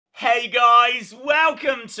Hey guys,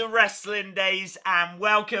 welcome to Wrestling Days and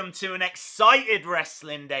welcome to an excited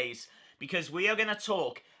Wrestling Days because we are going to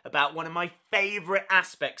talk about one of my favourite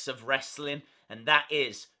aspects of wrestling, and that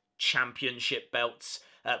is championship belts.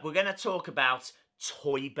 We're going to talk about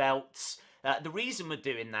toy belts. The reason we're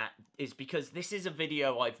doing that is because this is a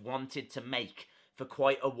video I've wanted to make for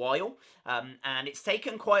quite a while, and it's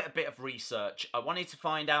taken quite a bit of research. I wanted to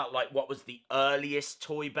find out what was the earliest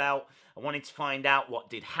toy belt. I wanted to find out what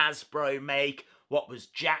did Hasbro make, what was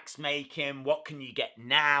Jakks making, what can you get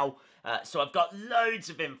now. So I've got loads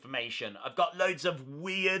of information. I've got loads of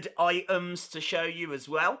weird items to show you as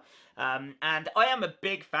well. And I am a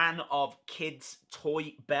big fan of kids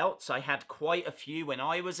toy belts. I had quite a few when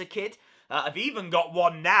I was a kid. I've even got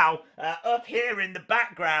one now up here in the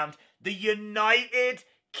background. The United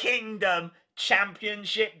Kingdom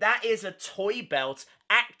Championship. That is a toy belt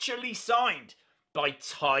actually signed by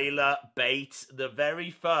Tyler Bates, the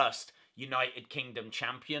very first United Kingdom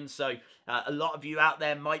champion. So a lot of you out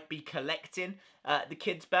there might be collecting the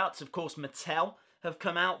kids belts. Of course, Mattel have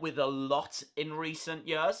come out with a lot in recent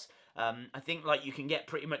years. I think you can get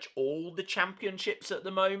pretty much all the championships at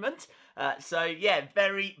the moment. So yeah,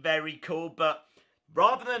 very, very cool. But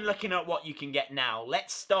rather than looking at what you can get now,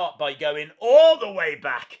 let's start by going all the way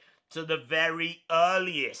back to the very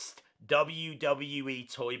earliest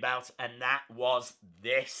WWE toy belt, and that was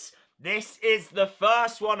this. This is the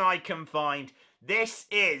first one I can find. This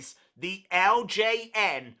is the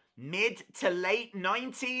LJN mid to late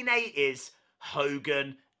 1980s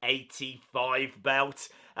Hogan 85 belt.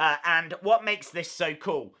 And what makes this so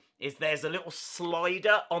cool is there's a little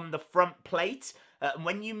slider on the front plate. And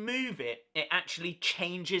when you move it, it actually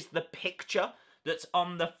changes the picture that's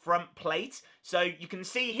on the front plate. So you can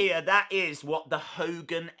see here, that is what the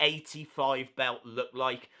Hogan 85 belt looked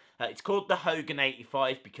like. It's called the Hogan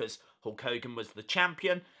 85 because Hulk Hogan was the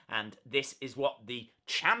champion, and this is what the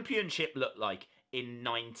championship looked like in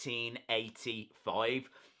 1985.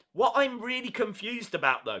 What I'm really confused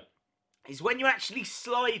about, though, is when you actually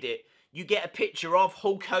slide it, you get a picture of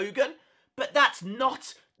Hulk Hogan, but that's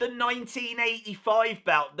not the 1985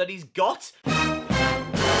 belt that he's got.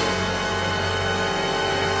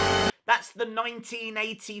 That's the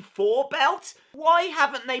 1984 belt. Why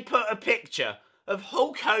haven't they put a picture of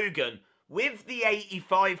Hulk Hogan with the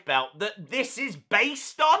 85 belt that this is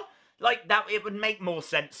based on? That, it would make more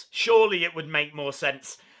sense. Surely it would make more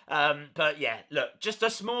sense. But yeah, look, just a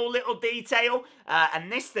small little detail,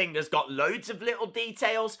 and this thing has got loads of little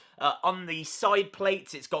details. On the side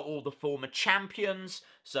plates, it's got all the former champions,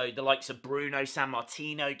 so the likes of Bruno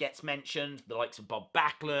Sammartino gets mentioned, the likes of Bob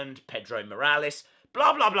Backlund, Pedro Morales,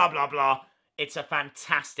 blah, blah, blah, blah, blah. It's a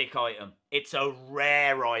fantastic item. It's a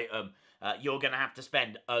rare item. You're going to have to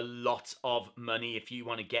spend a lot of money if you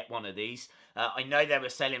want to get one of these. I know they were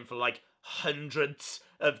selling for hundreds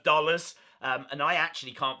of dollars. And I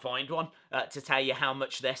actually can't find one to tell you how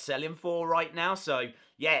much they're selling for right now. So,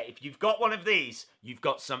 yeah, if you've got one of these, you've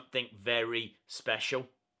got something very special.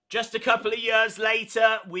 Just a couple of years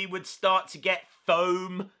later, we would start to get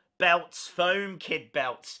foam belts, foam kid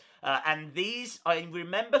belts. And these, I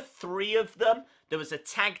remember 3 of them. There was a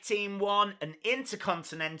tag team one, an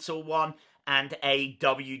Intercontinental one, and a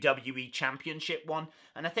WWE Championship one.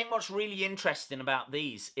 And I think what's really interesting about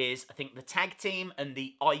these is I think the tag team and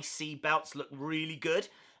the IC belts look really good.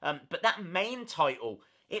 But that main title,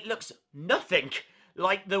 it looks nothing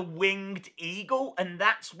like the Winged Eagle. And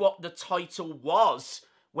that's what the title was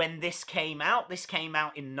when this came out. This came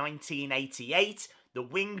out in 1988. The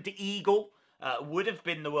Winged Eagle would have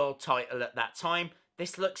been the world title at that time.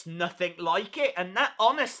 This looks nothing like it, and that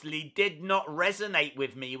honestly did not resonate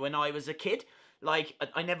with me when I was a kid.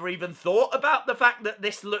 I never even thought about the fact that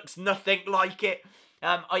this looks nothing like it.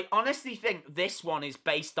 I honestly think this one is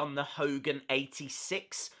based on the Hogan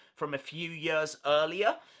 86 from a few years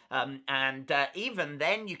earlier. And even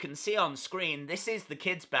then, you can see on screen, this is the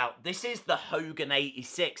kids' belt. This is the Hogan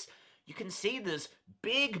 86. You can see there's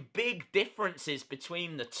big, big differences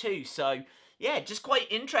between the two. So, yeah, just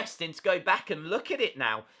quite interesting to go back and look at it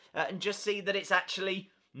now and just see that it's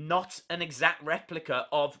actually not an exact replica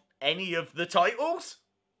of any of the titles.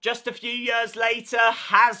 Just a few years later,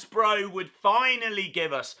 Hasbro would finally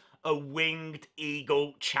give us a Winged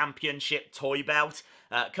Eagle Championship toy belt.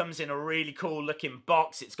 Comes in a really cool looking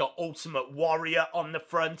box. It's got Ultimate Warrior on the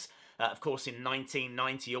front. Of course, in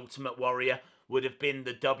 1990, Ultimate Warrior would have been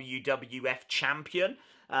the WWF champion.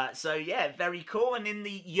 So yeah, very cool. And in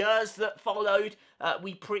the years that followed,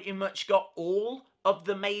 we pretty much got all of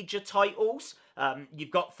the major titles.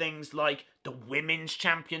 You've got things like the Women's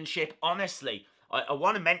Championship. Honestly, I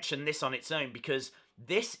want to mention this on its own because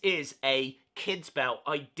this is a kids belt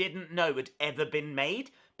I didn't know had ever been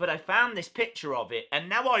made, but I found this picture of it, and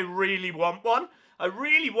now I really want one. I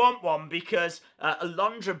really want one because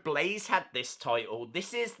Alundra Blaze had this title.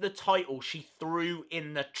 This is the title she threw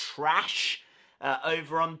in the trash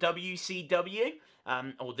over on WCW.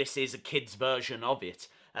 Or this is a kid's version of it.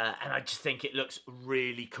 And I just think it looks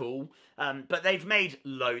really cool. But they've made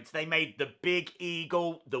loads. They made the Big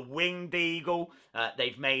Eagle, the Winged Eagle.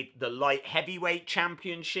 They've made the Light Heavyweight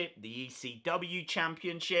Championship, the ECW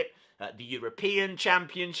Championship, the European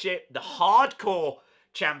Championship, the Hardcore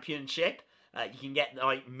Championship. You can get the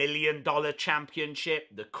like $1 Million Championship,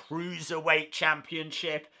 the Cruiserweight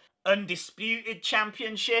Championship, Undisputed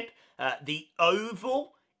Championship, the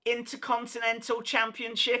Oval Intercontinental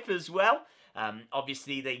Championship as well.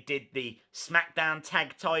 Obviously, they did the SmackDown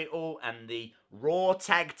Tag Title and the Raw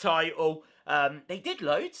Tag Title. They did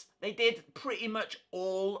loads. They did pretty much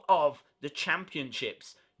all of the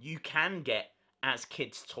championships you can get as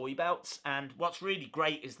kids' toy belts. And what's really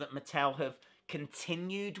great is that Mattel have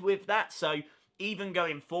continued with that. So even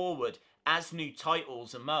going forward, as new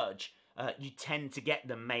titles emerge, you tend to get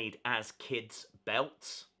them made as kids'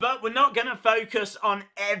 belts. But we're not going to focus on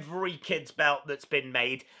every kids' belt that's been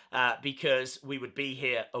made because we would be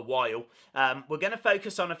here a while. We're going to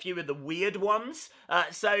focus on a few of the weird ones.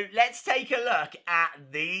 So let's take a look at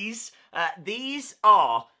these. These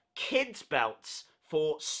are kids' belts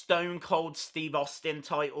for Stone Cold Steve Austin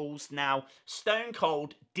titles. Now, Stone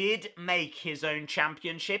Cold did make his own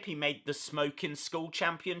championship. He made the Smoking Skull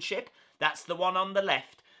Championship. That's the one on the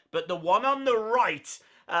left. But the one on the right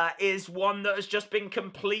is one that has just been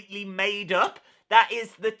completely made up. That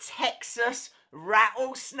is the Texas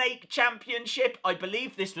Rattlesnake Championship. I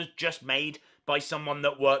believe this was just made by someone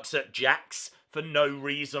that works at Jakks for no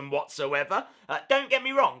reason whatsoever. Don't get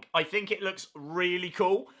me wrong, I think it looks really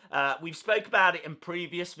cool. We've spoke about it in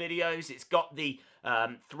previous videos. It's got the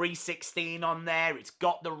 316 on there. It's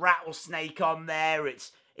got the rattlesnake on there.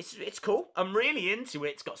 It's cool. I'm really into it.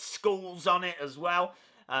 It's got skulls on it as well.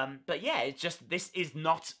 But yeah, it's just, this is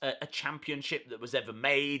not a championship that was ever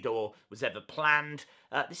made or was ever planned.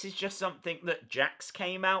 This is just something that Jakks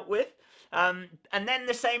came out with. And then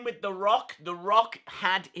the same with The Rock. The Rock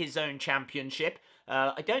had his own championship.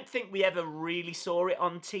 I don't think we ever really saw it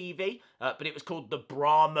on TV, but it was called the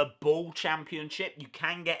Brahma Bull Championship. You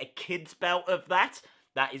can get a kid's belt of that.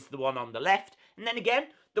 That is the one on the left. And then again,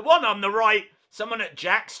 the one on the right, someone at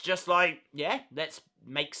Jakks just like, yeah, let's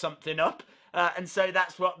make something up. And so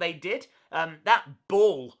that's what they did. That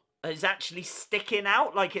bull is actually sticking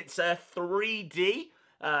out like it's a 3D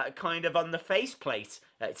kind of on the faceplate.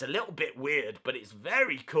 It's a little bit weird, but it's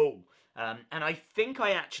very cool. And I think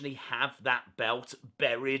I actually have that belt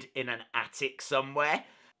buried in an attic somewhere.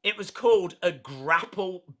 It was called a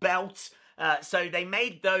grapple belt. So they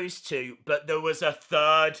made those two, but there was a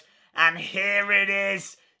third. And here it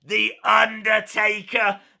is. The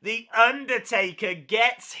Undertaker. The Undertaker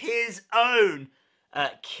gets his own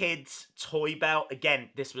kids toy belt. Again,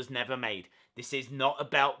 this was never made. This is not a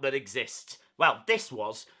belt that exists. Well, this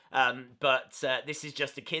was, but this is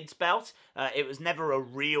just a kid's belt. It was never a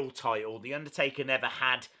real title. The Undertaker never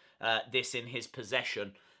had this in his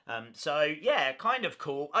possession. So, yeah, kind of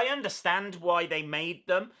cool. I understand why they made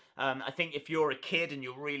them. I think if you're a kid and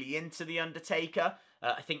you're really into The Undertaker,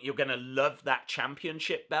 I think you're going to love that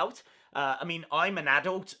championship belt. I mean, I'm an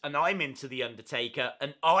adult and I'm into The Undertaker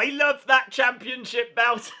and I love that championship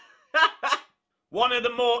belt. One of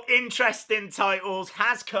the more interesting titles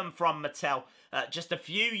has come from Mattel just a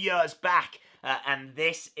few years back. And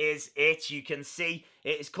this is it. You can see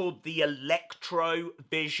it is called the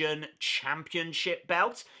Electrovision Championship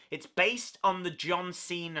belt. It's based on the John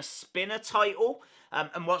Cena Spinner title.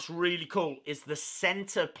 And what's really cool is the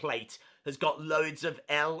center plate has got loads of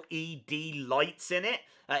LED lights in it.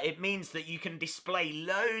 It means that you can display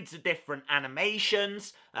loads of different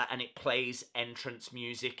animations and it plays entrance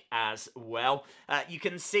music as well. You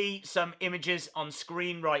can see some images on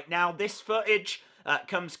screen right now. This footage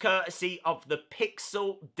comes courtesy of the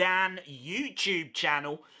Pixel Dan YouTube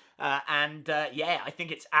channel. Yeah, I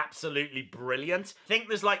think it's absolutely brilliant. I think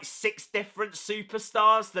there's like 6 different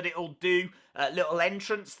superstars that it'll do little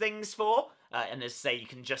entrance things for. And as I say, you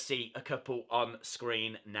can just see a couple on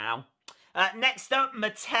screen now. Next up,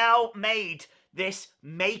 Mattel made this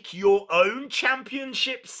Make Your Own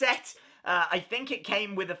Championship set. I think it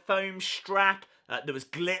came with a foam strap. There was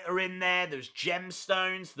glitter in there, there was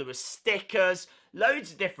gemstones, there was stickers,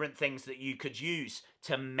 loads of different things that you could use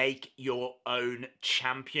to make your own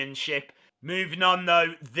championship. Moving on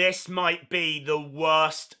though, this might be the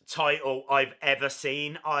worst title I've ever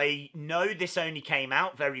seen. I know this only came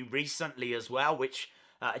out very recently as well, which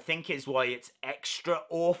I think is why it's extra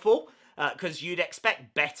awful, because you'd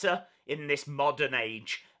expect better in this modern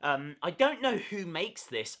age. I don't know who makes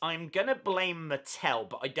this. I'm gonna blame Mattel,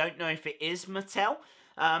 but I don't know if it is Mattel.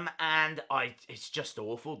 It's just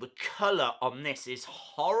awful. The colour on this is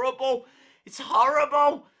horrible. It's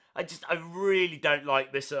horrible. I really don't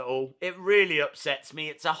like this at all. It really upsets me.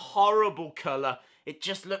 It's a horrible colour. It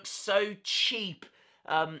just looks so cheap.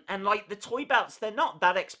 And like the toy belts, they're not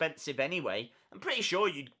that expensive anyway. I'm pretty sure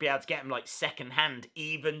you'd be able to get them like second hand,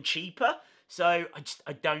 even cheaper. So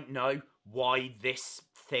I don't know why this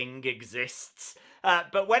thing exists.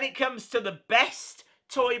 But when it comes to the best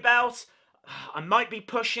toy belt, I might be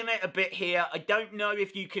pushing it a bit here. I don't know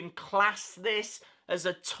if you can class this as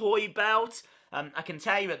a toy belt. I can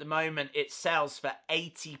tell you at the moment it sells for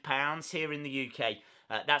 £80 here in the UK.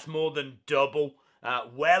 That's more than double,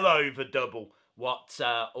 well over double what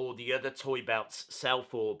all the other toy belts sell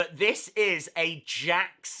for. But this is a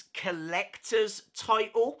Jakks collector's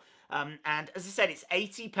title. And as I said, it's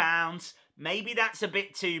 £80. Maybe that's a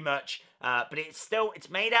bit too much, but it's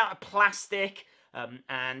made out of plastic.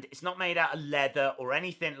 And it's not made out of leather or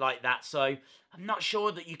anything like that, so I'm not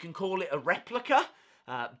sure that you can call it a replica,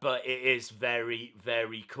 but it is very,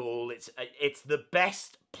 very cool. It's the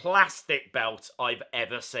best plastic belt I've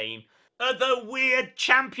ever seen. Other weird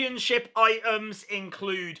championship items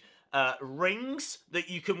include rings that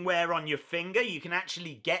you can wear on your finger. You can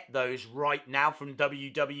actually get those right now from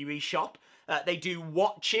WWE Shop. They do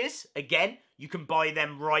watches. Again, you can buy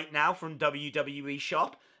them right now from WWE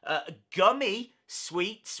Shop. Gummy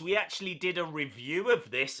sweets. We actually did a review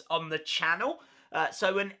of this on the channel.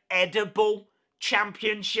 So an edible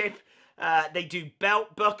championship. They do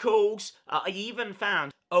belt buckles. I even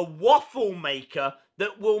found a waffle maker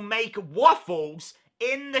that will make waffles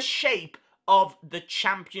in the shape of the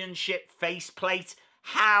championship faceplate.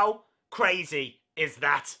 How crazy is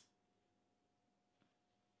that?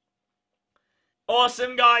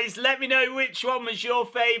 Awesome, guys. Let me know which one was your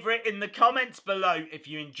favourite in the comments below. If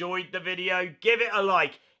you enjoyed the video, give it a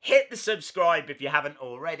like. Hit the subscribe if you haven't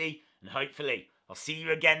already. And hopefully, I'll see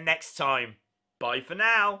you again next time. Bye for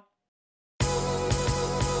now.